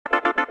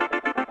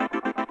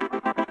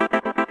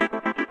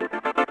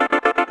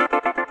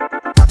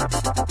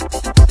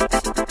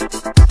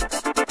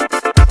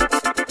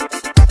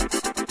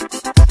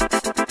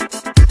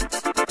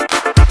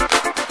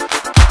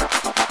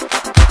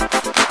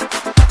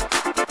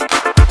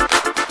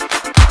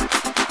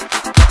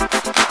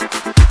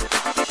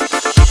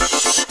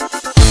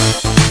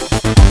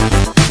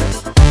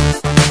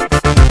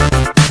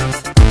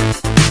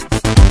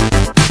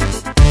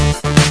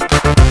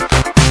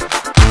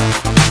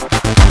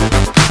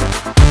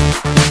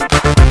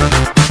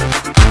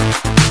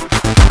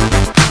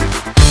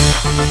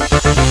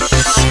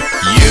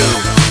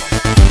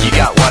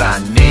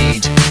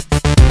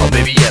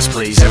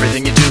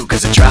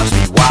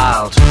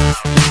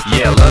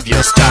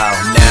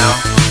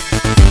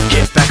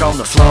back on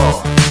the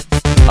floor.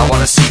 I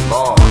wanna see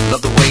more.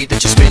 Love the way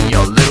that you spin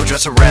your little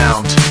dress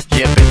around.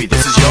 Yeah, baby,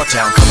 this is your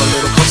town. Come a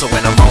little closer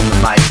when I'm on the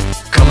mic.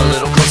 Come a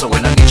little closer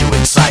when I need you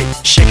in sight.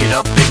 Shake it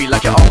up, baby,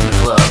 like you own the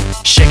club.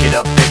 Shake it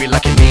up, baby,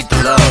 like you need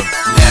the love.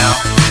 Now,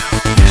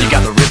 you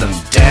got the rhythm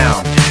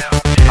down.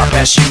 I'll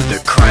pass you the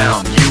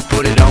crown. You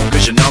put it on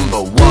cause you're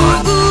number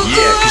one.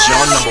 Yeah, cause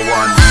you're number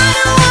one. I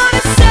don't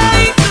wanna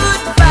say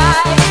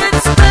goodbye.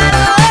 It's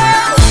better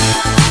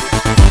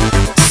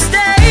to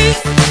stay.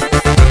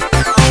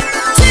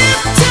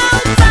 Tiptoe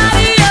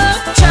body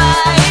up,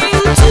 trying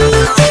to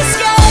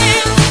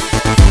escape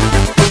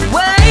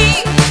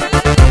away.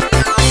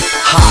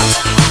 Hot,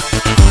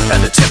 and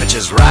the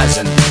temperature's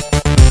rising.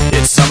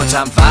 It's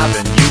summertime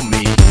vibing, you,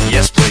 me.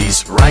 Yes,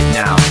 please, right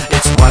now.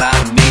 It's what I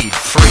need,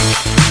 freak.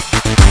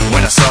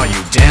 When I saw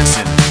you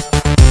dancing,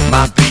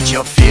 my beat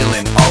you're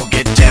feeling. All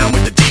get down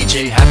with the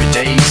DJ, happy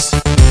days,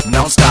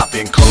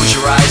 non-stopping. Close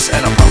your eyes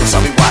and I promise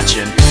I'll be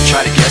watching.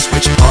 Try to guess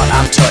which part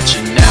I'm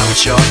touching. Now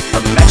it's your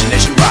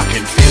imagination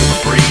rocking. Feel the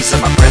breeze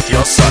and my breath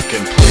you're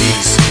sucking.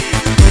 Please,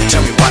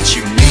 tell me what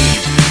you need,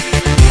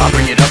 I'll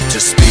bring it up to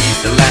speed.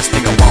 The last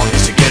thing I want is